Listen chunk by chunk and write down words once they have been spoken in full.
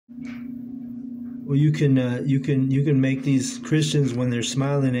Well, you can make these Christians, when they're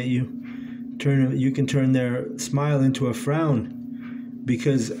smiling at you, you can turn their smile into a frown,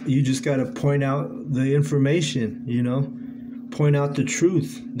 because you just got to point out the information, point out the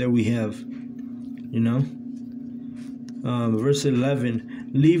truth that we have, Verse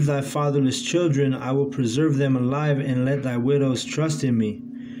 11, leave thy fatherless children, I will preserve them alive, and let thy widows trust in me.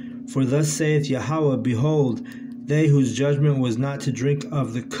 For thus saith Yahweh, behold, they whose judgment was not to drink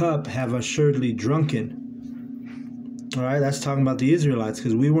of the cup have assuredly drunken. All right, that's talking about the Israelites,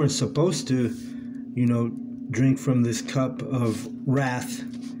 because we weren't supposed to, drink from this cup of wrath,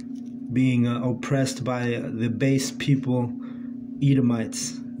 being oppressed by the base people,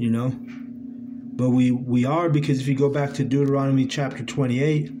 Edomites, But we are, because if you go back to Deuteronomy chapter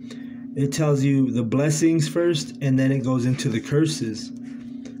 28, it tells you the blessings first, and then it goes into the curses.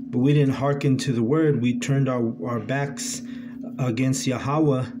 But we didn't hearken to the word. We turned our backs against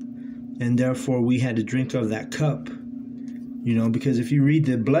Yahweh, and therefore we had to drink of that cup. Because if you read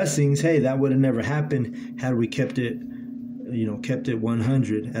the blessings, hey, that would have never happened had we kept it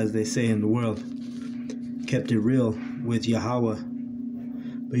 100, as they say in the world. Kept it real with Yahweh.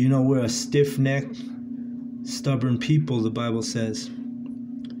 But we're a stiff-necked, stubborn people, the Bible says.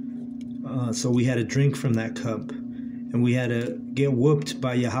 So we had to drink from that cup. And we had to get whooped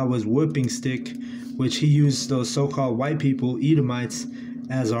by Yahweh's whipping stick, which he used those so-called white people, Edomites,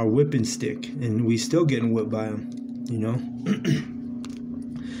 as our whipping stick. And we still getting whipped by them,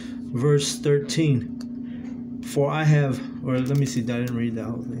 Verse 13. For I have, or let me see, I didn't read that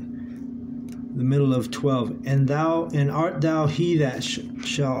whole thing. The middle of 12. And art thou he that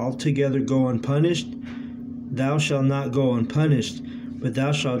shall altogether go unpunished? Thou shalt not go unpunished, but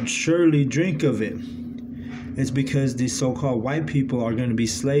thou shalt surely drink of it. It's because these so-called white people are going to be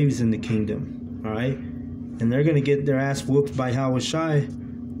slaves in the kingdom, all right? And they're going to get their ass whooped by Yahushua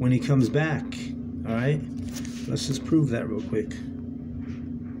when he comes back, all right? Let's just prove that real quick.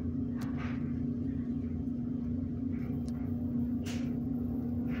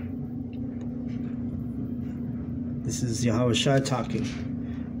 This is Yahushua talking.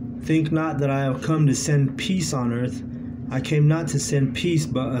 Think not that I have come to send peace on earth. I came not to send peace,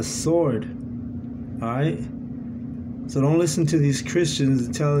 but a sword. All right? So don't listen to these Christians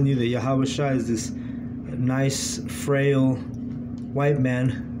telling you that Yahushua is this nice, frail white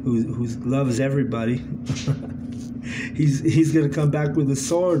man who loves everybody. He's gonna come back with a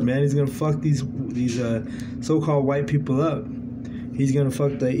sword, man. He's gonna fuck these so-called white people up. He's gonna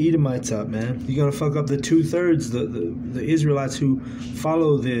fuck the Edomites up, man. He's gonna fuck up the 2/3, the Israelites who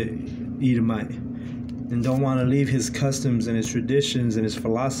follow the Edomite and don't want to leave his customs and his traditions and his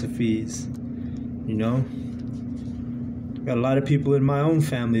philosophies. Got a lot of people in my own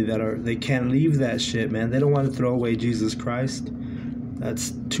family they can't leave that shit, man. They don't want to throw away Jesus Christ.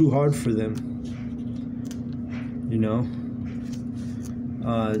 That's too hard for them.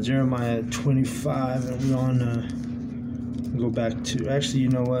 Jeremiah 25, and we're on go back to, actually,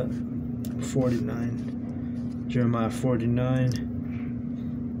 49. Jeremiah 49.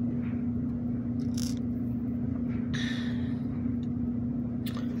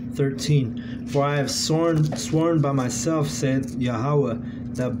 For I have sworn by myself, saith Yahweh,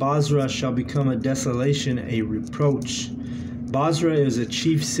 that Basra shall become a desolation, a reproach. Basra is a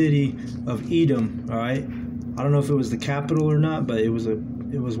chief city of Edom, all right? I don't know if it was the capital or not, but it was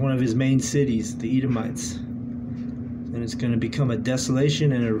one of his main cities, the Edomites. And it's going to become a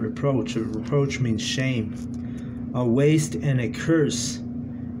desolation and a reproach. A reproach means shame. A waste and a curse.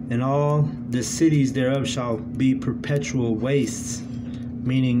 And all the cities thereof shall be perpetual wastes.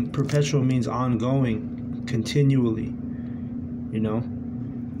 Meaning, perpetual means ongoing, continually.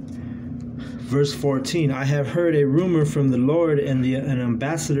 Verse 14, I have heard a rumor from the Lord, and an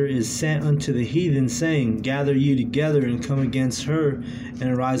ambassador is sent unto the heathen, saying, gather ye together and come against her,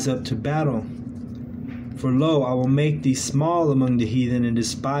 and rise up to battle. For lo, I will make thee small among the heathen, and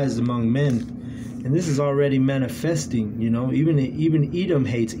despised among men. And this is already manifesting, even Edom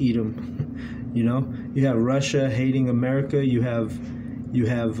hates Edom. You have Russia hating America, you have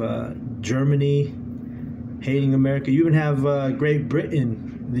Germany hating America, you even have Great Britain.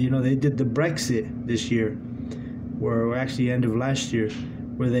 They did the Brexit this year, or actually end of last year,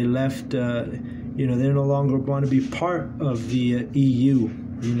 where they left, they no longer want to be part of the EU,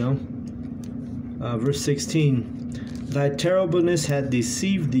 Verse 16, thy terribleness hath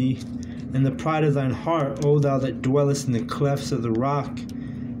deceived thee, and the pride of thine heart, O thou that dwellest in the clefts of the rock,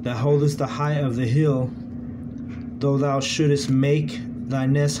 that holdest the height of the hill, though thou shouldest make thy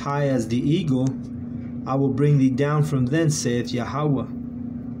nest high as the eagle, I will bring thee down from thence, saith Yahweh.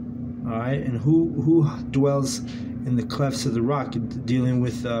 All right, and who dwells in the clefts of the rock, dealing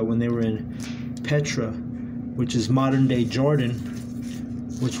with when they were in Petra, which is modern day Jordan,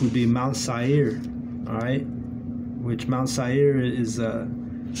 which would be Mount Seir. All right, which Mount Seir is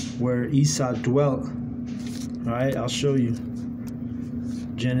where Esau dwelt. All right, I'll show you.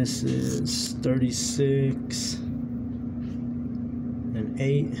 Genesis 36 and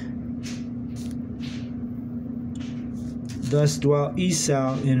 8. Thus dwelt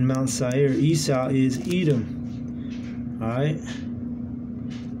Esau in Mount Seir. Esau is Edom. All right.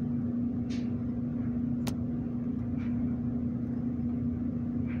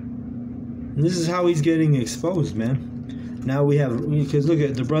 And this is how he's getting exposed, man. Now we have, because look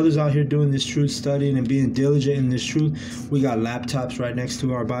at the brothers out here doing this truth, studying and being diligent in this truth. We got laptops right next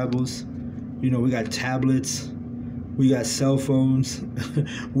to our Bibles. You know, we got tablets. We got cell phones.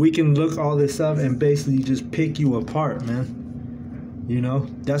 We can look all this up and basically just pick you apart, man. You know,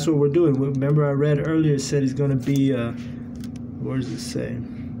 that's what we're doing. Remember I read earlier, it said he's going to be, where does it say?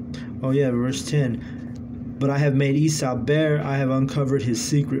 Oh yeah, verse 10. But I have made Esau bare, I have uncovered his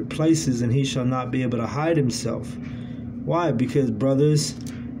secret places, and he shall not be able to hide himself. Why? Because brothers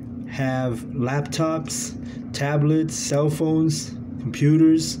have laptops, tablets, cell phones,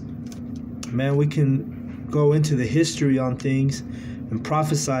 computers. Man, we can go into the history on things and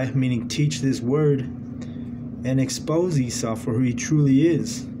prophesy, meaning teach this word, and expose Esau for who he truly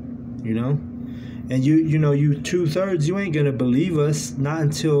is, you know? And you know, you 2/3, you ain't gonna believe us, not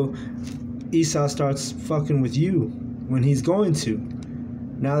until Esau starts fucking with you, when he's going to.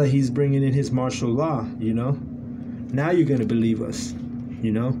 Now that he's bringing in his martial law, you know? Now you're gonna believe us,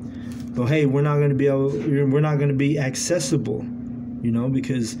 you know? But hey, we're not gonna be accessible, you know,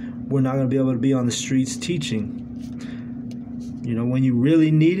 because we're not gonna be able to be on the streets teaching. You know, when you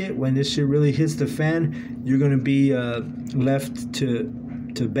really need it, when this shit really hits the fan, you're gonna be left to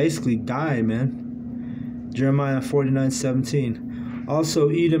basically die, man. Jeremiah 49:17. Also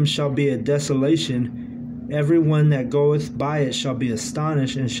Edom shall be a desolation. Every one that goeth by it shall be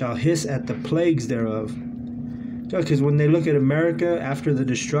astonished, and shall hiss at the plagues thereof. Because when they look at America after the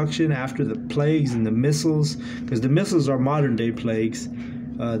destruction, after the plagues and the missiles, because the missiles are modern day plagues,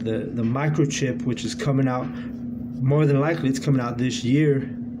 the microchip, which is coming out, more than likely it's coming out this year,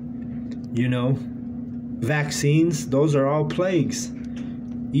 you know, vaccines, those are all plagues.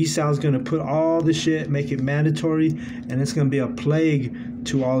 Esau's going to put all the shit, make it mandatory, and it's going to be a plague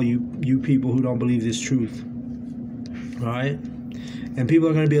to all you people who don't believe this truth. All right? And people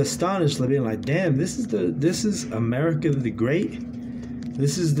are going to be astonished, being like, damn, this is America the Great?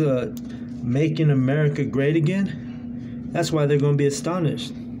 This is the making America great again? That's why they're going to be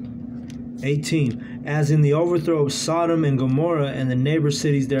astonished. 18. As in the overthrow of Sodom and Gomorrah and the neighbor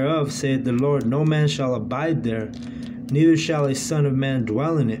cities thereof, saith the Lord, no man shall abide there, neither shall a son of man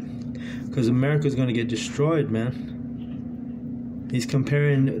dwell in it. Because America is going to get destroyed, man. He's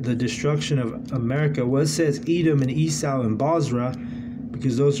comparing the destruction of America. Well, it says Edom and Esau and Bozrah,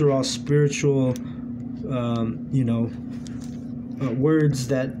 because those are all spiritual, you know, words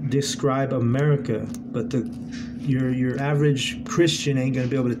that describe America. But your average Christian ain't going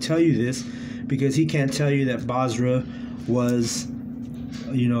to be able to tell you this, because he can't tell you that Bozrah was,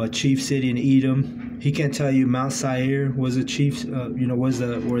 you know, a chief city in Edom. He can't tell you Mount Seir was a chief, you know, was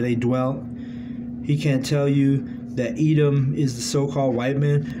where they dwelt. He can't tell you that Edom is the so-called white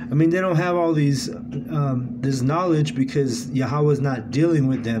man. I mean, they don't have all these this knowledge, because Yahweh is not dealing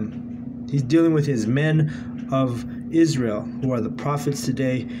with them. He's dealing with his men of Israel, who are the prophets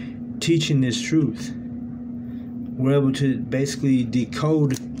today, teaching this truth. We're able to basically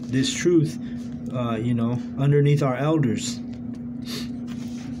decode this truth, you know, underneath our elders.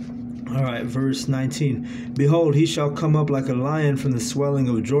 All right, verse 19. Behold, he shall come up like a lion from the swelling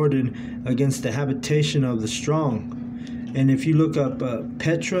of Jordan against the habitation of the strong. And if you look up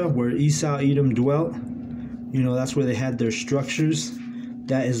Petra, where Esau, Edom dwelt, you know, that's where they had their structures.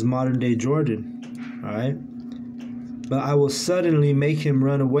 That is modern day Jordan. All right. But I will suddenly make him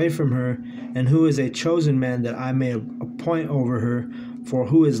run away from her, and who is a chosen man that I may appoint over her? For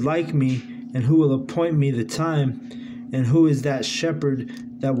who is like me, and who will appoint me the time? And who is that shepherd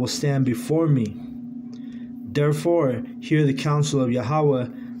that will stand before me? Therefore, hear the counsel of Yahweh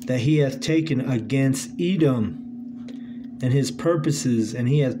that he hath taken against Edom and his purposes, and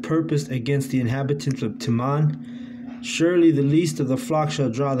he hath purposed against the inhabitants of Teman. Surely the least of the flock shall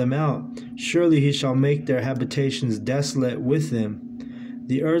draw them out. Surely he shall make their habitations desolate with them.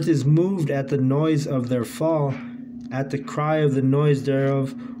 The earth is moved at the noise of their fall. At the cry of the noise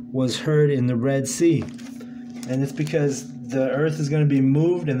thereof was heard in the Red Sea. And it's because the earth is going to be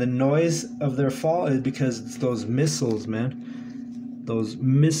moved, and the noise of their fall is because it's those missiles, man. Those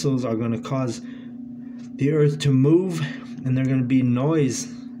missiles are going to cause the earth to move, and there's going to be noise.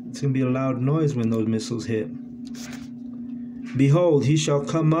 It's going to be a loud noise when those missiles hit. Behold, he shall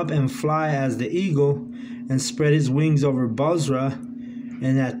come up and fly as the eagle, and spread his wings over Bozrah.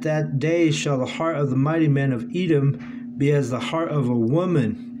 And at that day shall the heart of the mighty men of Edom be as the heart of a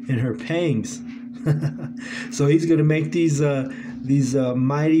woman in her pangs. So he's going to make these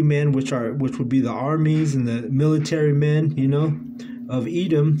mighty men, which would be the armies and the military men, you know, of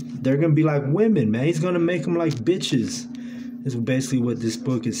Edom. They're going to be like women, man. He's going to make them like bitches. Is basically what this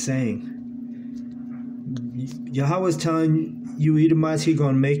book is saying. Yahweh is telling you Edomites, he's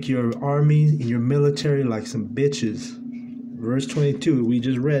going to make your army and your military like some bitches. Verse 22, we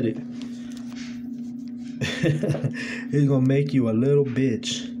just read it. He's going to make you a little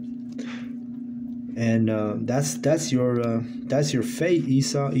bitch. And that's your fate,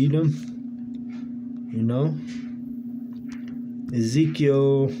 Esau, Edom. You know?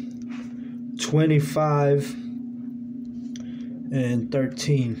 Ezekiel 25 and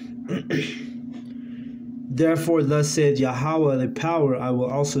 13. Therefore, thus said Yahweh the power, I will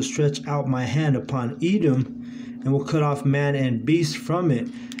also stretch out my hand upon Edom, and will cut off man and beast from it,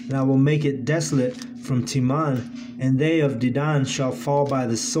 and I will make it desolate from Teman, and they of Dedan shall fall by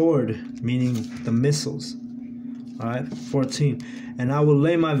the sword, meaning the missiles. All right, 14. And I will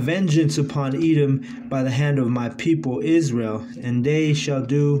lay my vengeance upon Edom by the hand of my people Israel, and they shall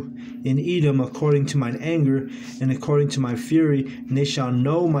do in Edom according to mine anger and according to my fury, and they shall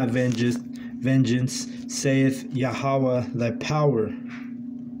know my vengeance, saith Yahweh thy power.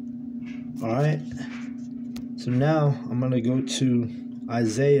 All right. So now I'm going to go to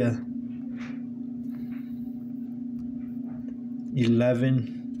Isaiah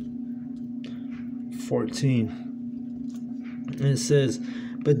 11:14. And it says,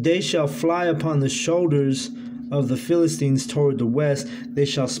 but they shall fly upon the shoulders of the Philistines toward the west. They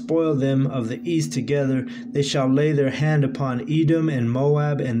shall spoil them of the east together. They shall lay their hand upon Edom and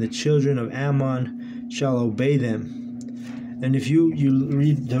Moab, and the children of Ammon shall obey them. And if you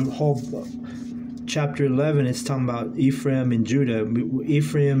read the whole chapter 11, it's talking about Ephraim and Judah.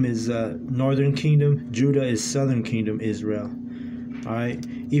 Ephraim is northern kingdom. Judah is southern kingdom, Israel. All right.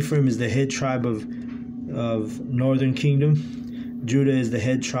 Ephraim is the head tribe of northern kingdom. Judah is the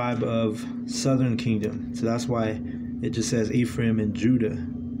head tribe of southern kingdom. So that's why it just says Ephraim and Judah.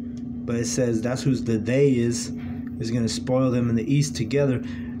 But it says that's who's the they is going to spoil them in the east together.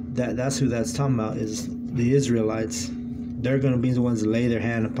 That's who that's talking about, is the Israelites. They're going to be the ones that lay their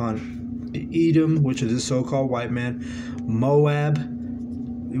hand upon Edom, which is the so-called white man, Moab,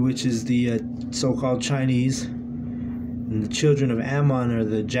 which is the so-called Chinese, and the children of Ammon are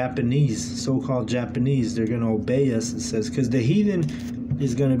the Japanese, so-called Japanese. They're going to obey us, it says, because the heathen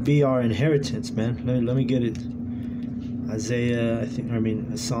is going to be our inheritance, man. Let me get it.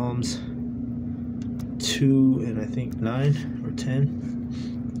 Psalms 2 and I think 9 or 10.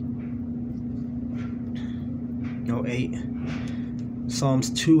 No, 8. Psalms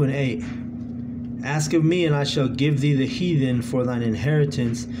 2 and 8. Ask of me, and I shall give thee the heathen for thine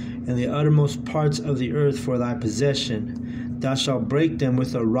inheritance, and the uttermost parts of the earth for thy possession. Thou shalt break them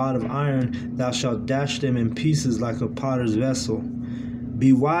with a rod of iron, thou shalt dash them in pieces like a potter's vessel.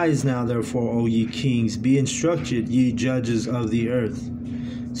 Be wise now, therefore, O ye kings, be instructed, ye judges of the earth.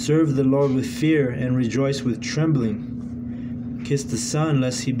 Serve the Lord with fear, and rejoice with trembling. Kiss the Son,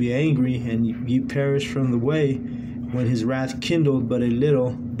 lest he be angry, and ye perish from the way, when his wrath kindled but a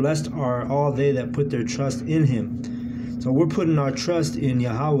little. Blessed are all they that put their trust in him. So we're putting our trust in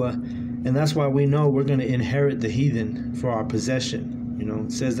Yahweh, and that's why we know we're going to inherit the heathen for our possession. You know,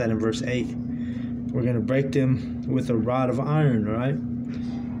 it says that in verse 8. We're going to break them with a rod of iron, right?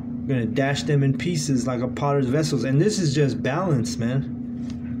 We're going to dash them in pieces like a potter's vessels. And this is just balance,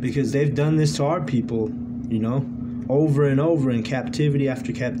 man, because they've done this to our people, you know, over and over in captivity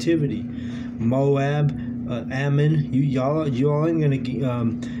after captivity. Moab, Ammon, y'all ain't going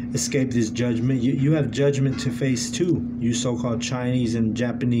to escape this judgment. You have judgment to face too, you so-called Chinese and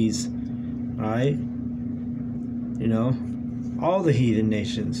Japanese. All right? You know, all the heathen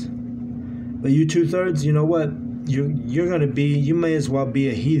nations. But you two-thirds, you know what? You're going to be, you may as well be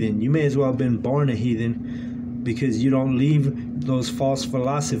a heathen. You may as well have been born a heathen, because you don't leave those false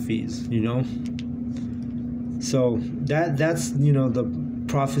philosophies, you know? So that's, you know, the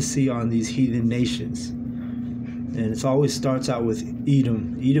prophecy on these heathen nations. And it always starts out with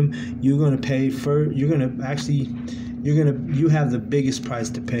Edom. Edom, you're going to pay for, you have the biggest price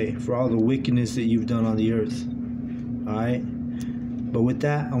to pay for all the wickedness that you've done on the earth. All right? But with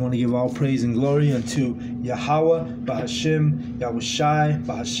that, I want to give all praise and glory unto Yahweh, Bahashem, Yahushai,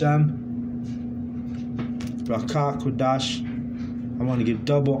 Bahashem, Rakah, Kodash. I want to give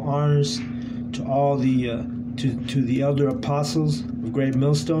double honors to all the to the elder apostles of Great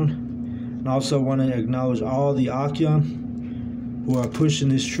Millstone. And I also want to acknowledge all the Achaim who are pushing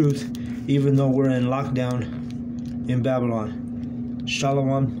this truth, even though we're in lockdown in Babylon.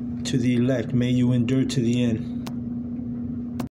 Shalom to the elect. May you endure to the end.